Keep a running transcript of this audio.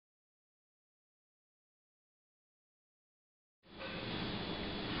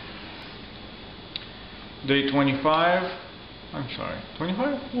Day 25. I'm sorry,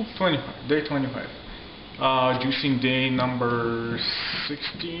 25? Yes. 25. Day 25. Juicing day number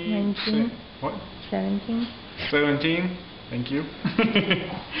 16. 19. What? 17. 17. Thank you.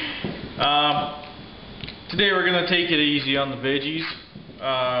 Today we're gonna take it easy on the veggies.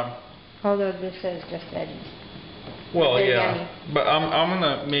 Although this says just veggies. Well, They're yeah, yummy. but I'm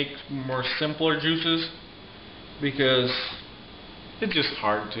gonna make more simpler juices because it's just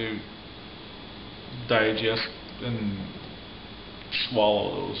hard to digest and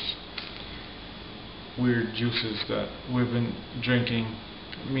swallow those weird juices that we've been drinking.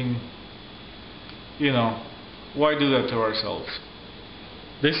 I mean, you know, why do that to ourselves?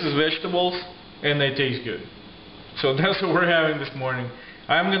 This is vegetables and they taste good. So that's what we're having this morning.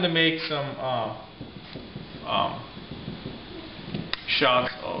 I'm gonna make some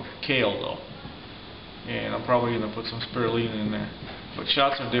shots of kale though, and I'm probably gonna put some spirulina in there. But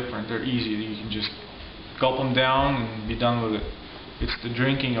shots are different. They're easy. You can just gulp them down and be done with it. It's the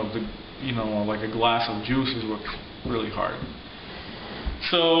drinking of the, you know, like a glass of juice is what's really hard.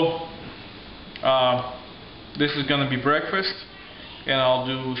 So this is gonna be breakfast, and I'll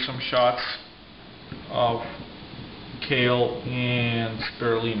do some shots of kale and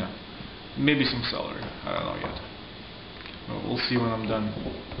spirulina. Maybe some celery. I don't know yet. We'll see when I'm done.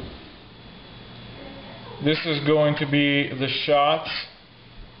 This is going to be the shots.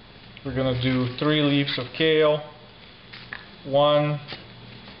 We're going to do 3 leaves of kale, 1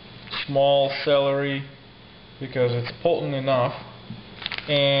 small celery because it's potent enough,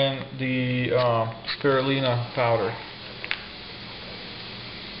 and the spirulina powder.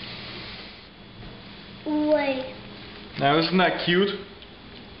 Wait. Now isn't that cute?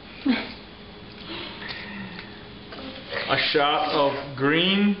 A shot of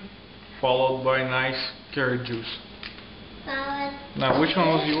green followed by nice carrot juice. Now which one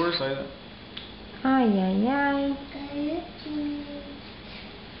was yours? Ay, ay, ay.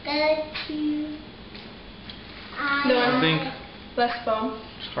 I think less foam.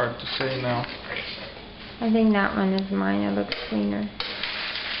 it's hard to say now. I think that one is mine. It looks cleaner.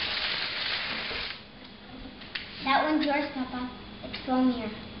 That one's yours, Papa. It's foamier.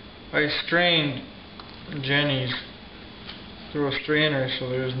 I strained Jenny's through a strainer so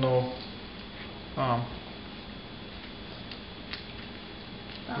there's no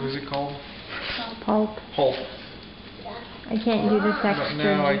what is it called? Pulp. Pulp. I can't do the texture. But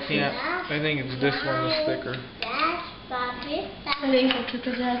now I can't. I think it's this one is thicker. I think I'll keep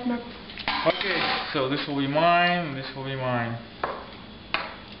that more. Okay, so this will be mine, this will be mine.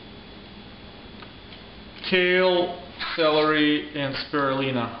 Kale, celery, and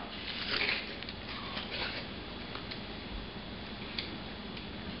spirulina.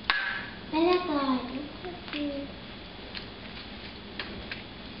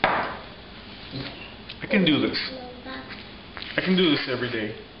 I can do this. I can do this every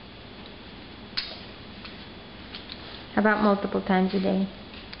day. How about multiple times a day?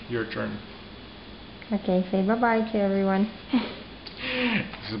 Your turn. Okay, say bye-bye to everyone.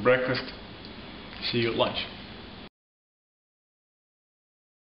 This is breakfast. See you at lunch.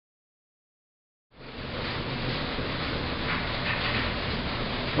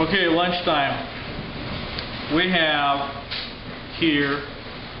 Okay, lunchtime. We have here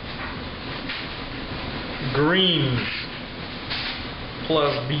greens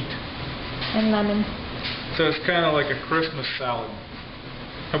plus beet. And lemon. So it's kind of like a Christmas salad.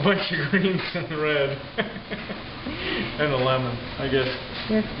 A bunch of greens and red. And a lemon, I guess.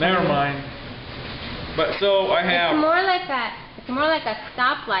 Yes. Never mind. But so I have... It's more like a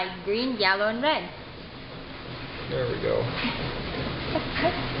stoplight, green, yellow, and red. There we go.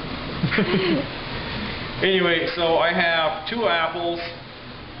 Anyway, so I have 2 apples.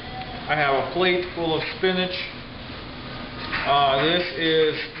 I have a plate full of spinach. This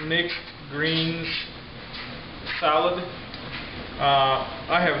is mixed greens salad.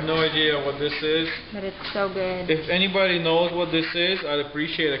 I have no idea what this is. But it's so good. If anybody knows what this is, I'd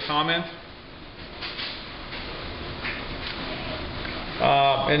appreciate a comment.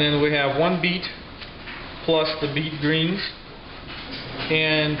 And then we have 1 beet plus the beet greens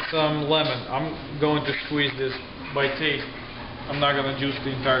and some lemon. I'm going to squeeze this by taste. I'm not going to juice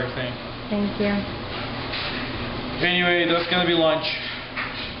the entire thing. Thank you. Anyway, that's going to be lunch.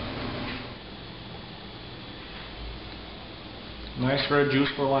 Nice red juice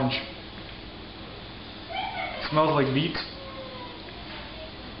for lunch. Smells like beets.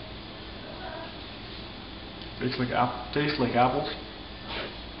 Tastes like apples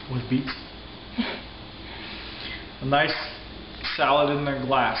with beets. A nice salad in a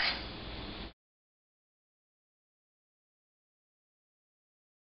glass.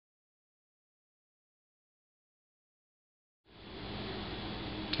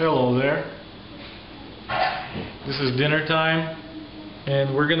 Hello there. This is dinner time,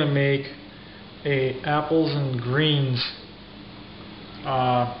 and we're gonna make a apples and greens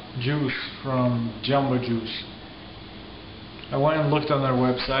juice from Jumbo Juice. I went and looked on their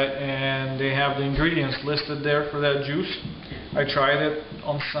website, and they have the ingredients listed there for that juice. I tried it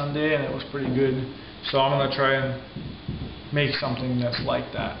on Sunday, and it was pretty good. So I'm gonna try and make something that's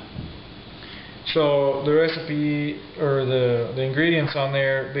like that. So the recipe, or the ingredients on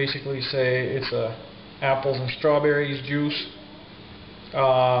there basically say it's a apples and strawberries juice,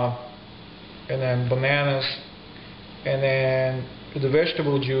 and then bananas, and then the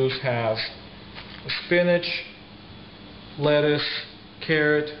vegetable juice has spinach, lettuce,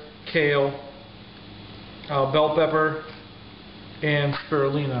 carrot, kale, bell pepper, and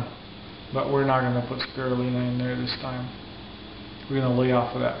spirulina. But we're not going to put spirulina in there this time. We're going to lay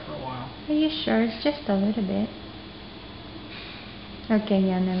off of that for a while. Are you sure? It's just a little bit. Okay,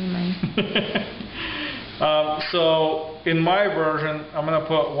 yeah, never mind. So in my version, I'm going to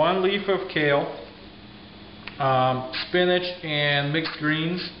put 1 leaf of kale, spinach and mixed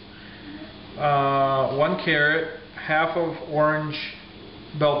greens, 1 carrot, half of orange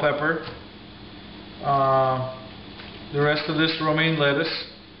bell pepper, the rest of this romaine lettuce,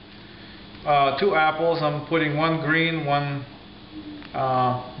 2 apples. I'm putting 1 green, 1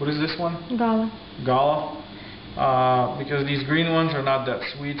 what is this one? Gala. Because these green ones are not that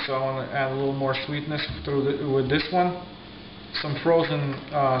sweet, so I want to add a little more sweetness with this one. Some frozen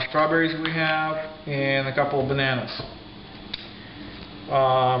strawberries we have, and a couple of bananas.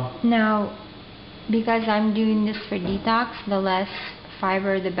 Now, because I'm doing this for detox, the less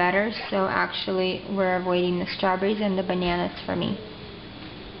fiber the better, so actually we're avoiding the strawberries and the bananas for me.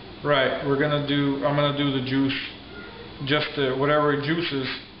 Right, I'm gonna do the juice, just whatever juices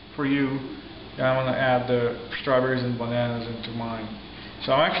for you, and I'm gonna add the strawberries and bananas into mine.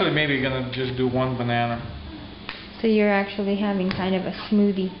 So I'm actually maybe gonna just do 1 banana. So you're actually having kind of a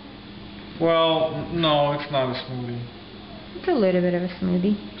smoothie. Well, no, it's not a smoothie. It's a little bit of a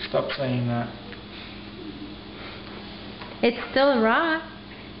smoothie. Stop saying that. It's still raw.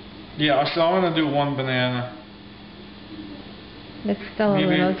 Yeah, so I'm gonna do 1 banana. That's still a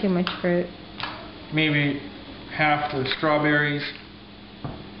little too much fruit. Maybe half the strawberries.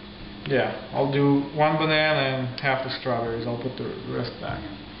 Yeah, I'll do 1 banana and half the strawberries. I'll put the rest back.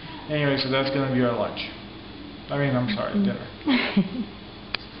 Anyway, so that's gonna be our lunch. I'm sorry, dinner.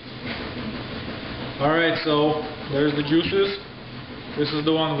 Alright, so there's the juices. This is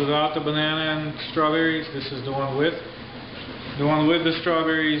the one without the banana and strawberries. This is the one with. The one with the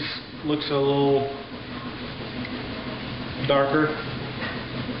strawberries looks a little darker,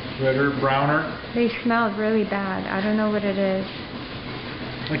 redder, browner. They smell really bad. I don't know what it is.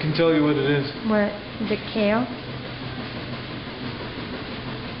 I can tell you what it is. What? Is it kale?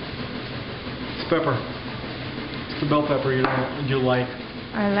 It's pepper. It's the bell pepper you like.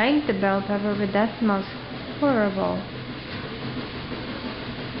 I like the bell pepper, but that smells horrible.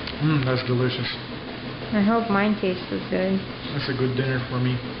 That's delicious. I hope mine tastes as good. That's a good dinner for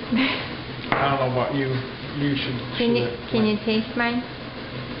me. I don't know about you. You should. Can you taste mine?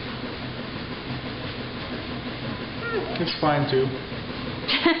 It's fine too.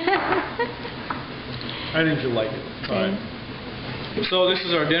 I think you'll like it. It's alright. So this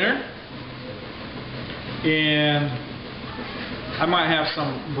is our dinner, and I might have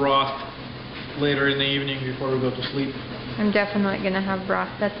some broth later in the evening before we go to sleep. I'm definitely gonna have broth.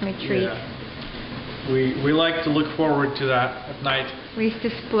 That's my treat. Yeah. We like to look forward to that at night. We used to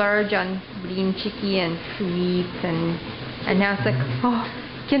splurge on green chicky and sweets, and now it's like, oh,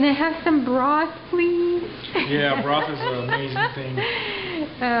 can I have some broth, please? Yeah, broth is an amazing thing.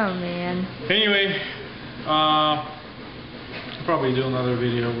 Oh man. Anyway, I'll probably do another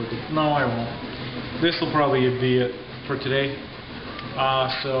video with it. No, I won't. This will probably be it for today.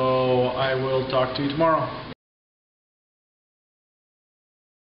 So I will talk to you tomorrow.